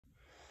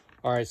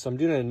All right, so I'm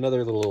doing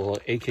another little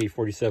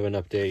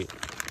AK-47 update.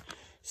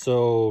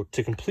 So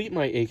to complete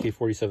my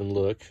AK-47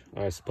 look,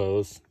 I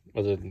suppose,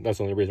 that's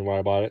the only reason why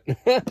I bought it.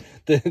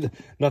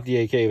 Not the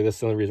AK, but that's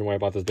the only reason why I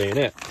bought this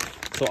bayonet.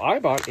 So I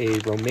bought a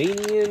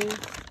Romanian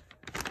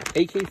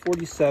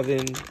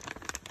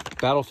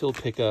AK-47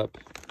 battlefield pickup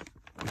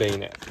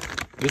bayonet.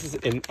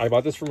 I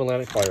bought this from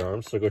Atlantic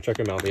Firearms, so go check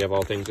them out. They have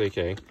all things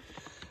AK.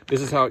 This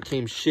is how it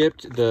came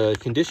shipped. The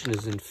condition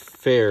is in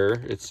fair,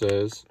 it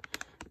says.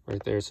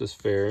 Right there, it says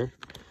fair.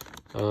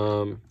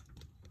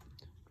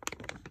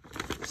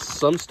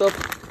 Some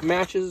stuff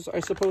matches,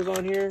 I suppose,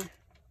 on here.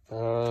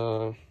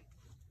 The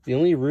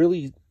only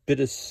really bit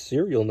of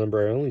serial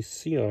number I only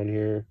see on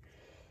here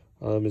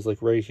is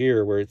like right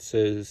here where it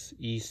says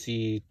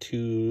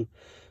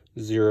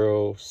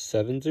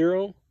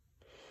EC2070.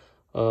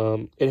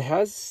 It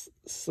has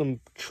some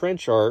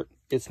trench art.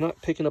 It's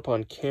not picking up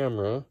on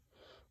camera,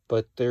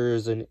 but there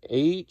is an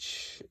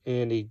H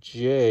and a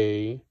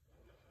J.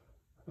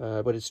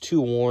 But it's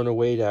too worn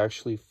away to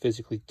actually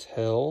physically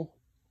tell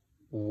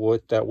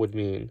what that would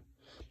mean.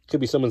 Could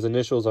be someone's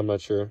initials, I'm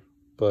not sure.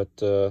 But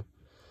yeah,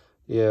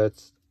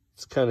 it's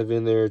kind of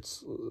in there.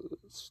 It's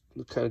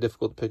kind of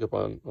difficult to pick up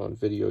on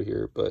video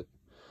here. But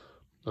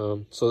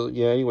so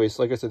yeah, anyways,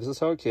 like I said, this is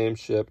how it came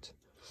shipped.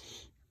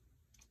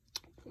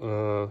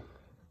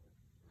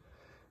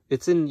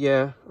 It's in,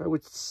 yeah, I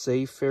would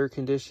say fair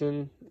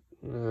condition.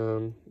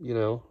 You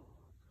know,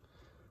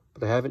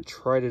 but I haven't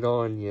tried it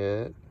on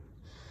yet.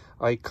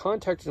 I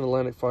contacted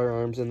Atlantic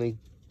Firearms, and they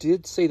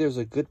did say there's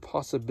a good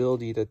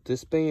possibility that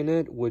this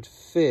bayonet would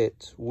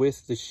fit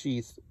with the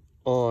sheath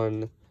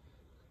on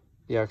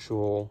the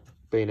actual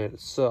bayonet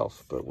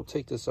itself. But we'll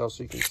take this out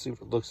so you can see what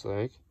it looks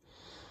like.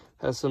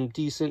 Has some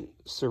decent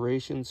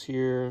serrations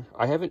here.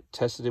 I haven't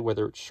tested it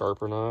whether it's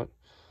sharp or not.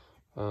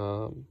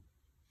 You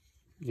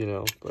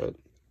know, but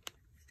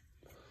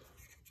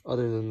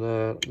other than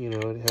that, you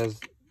know, it has,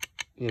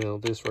 you know,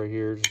 this right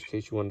here, just in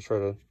case you want to try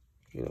to,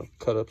 you know,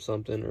 cut up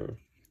something or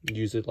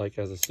use it like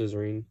as a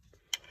scissoring.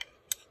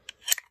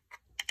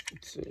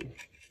 Let's see.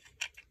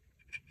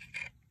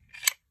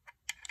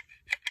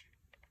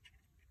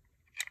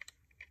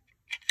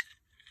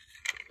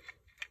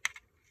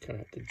 Kind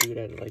of have to do it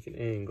at like an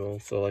angle.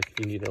 So like if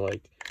you need to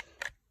like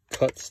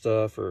cut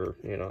stuff or,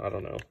 you know, I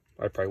don't know.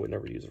 I probably would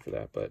never use it for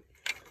that, but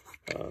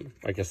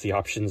I guess the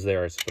option's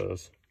there, I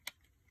suppose.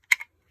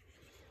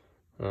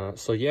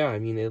 So yeah, I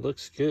mean, it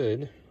looks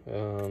good.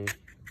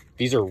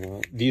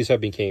 These have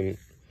become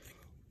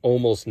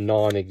almost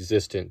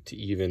non-existent to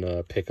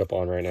even pick up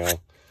on right now.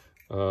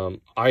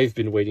 I've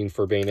been waiting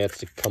for bayonets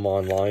to come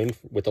online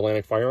with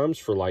Atlantic Firearms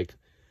for like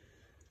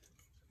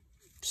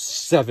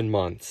 7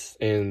 months,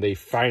 and they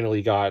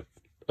finally got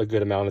a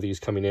good amount of these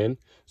coming in.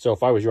 So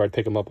if I was you, I'd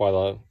pick them up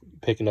while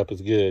picking up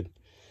is good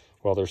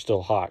while they're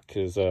still hot,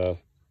 because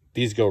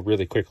these go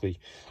really quickly.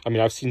 I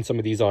mean, I've seen some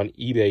of these on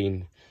eBay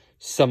in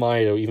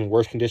semi or even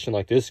worse condition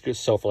like this could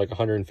sell for like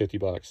 150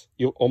 bucks.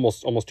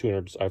 Almost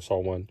 200. I saw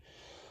one.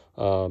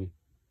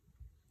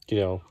 You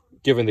know,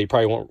 given they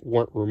probably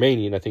weren't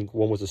Romanian, I think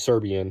one was a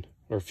Serbian,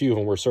 or a few of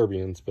them were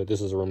Serbians, but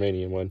this is a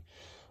Romanian one.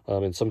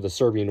 And some of the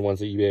Serbian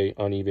ones on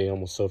eBay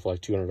almost sold for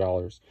like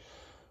 $200.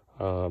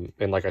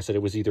 And like I said,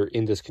 it was either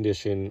in this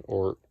condition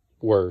or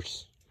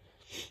worse.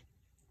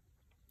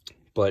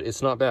 But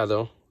it's not bad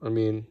though. I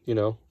mean, you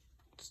know,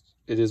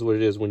 it is what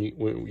it is. When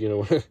you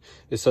know,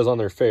 it says on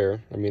there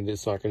fair. I mean,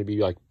 it's not going to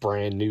be like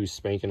brand new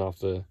spanking off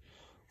the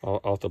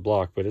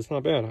block, but it's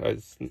not bad.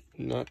 It's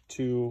not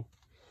too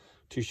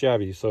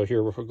shabby. So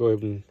here we'll go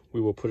ahead and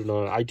we will put it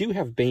on. I do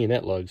have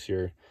bayonet lugs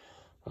here,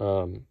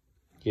 you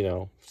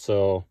know,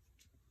 so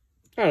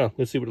I don't know.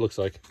 Let's see what it looks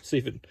like. See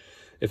if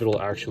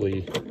it'll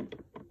actually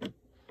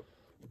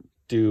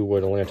do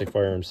what Atlantic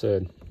Firearms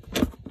said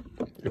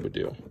it would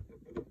do.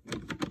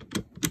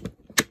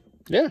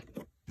 Yeah,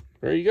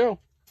 there you go.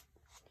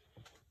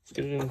 Let's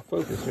get it in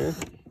focus here.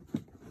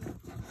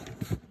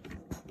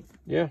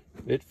 Yeah,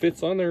 it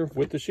fits on there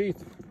with the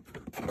sheath.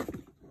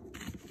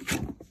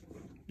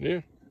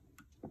 Yeah.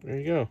 There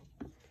you go.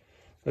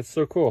 That's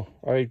so cool.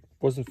 I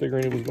wasn't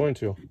figuring it was going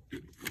to.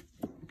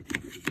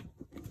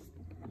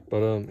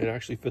 But it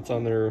actually fits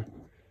on there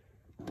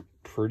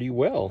pretty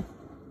well.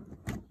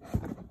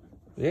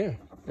 Yeah.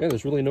 Yeah,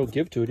 there's really no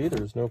give to it either.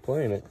 There's no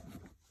playing it.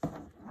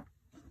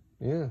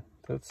 Yeah,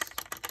 that's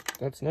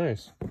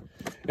nice.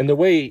 And the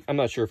way, I'm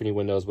not sure if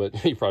anyone knows,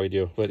 but you probably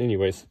do. But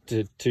anyways,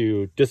 to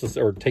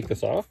or take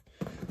this off,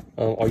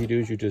 all you do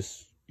is you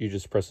just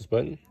press this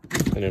button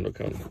and it'll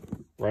come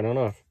right on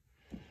off.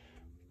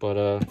 But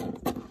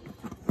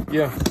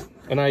yeah,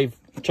 and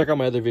check out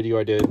my other video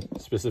I did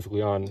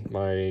specifically on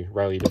my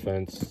Riley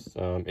Defense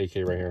AK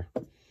right here.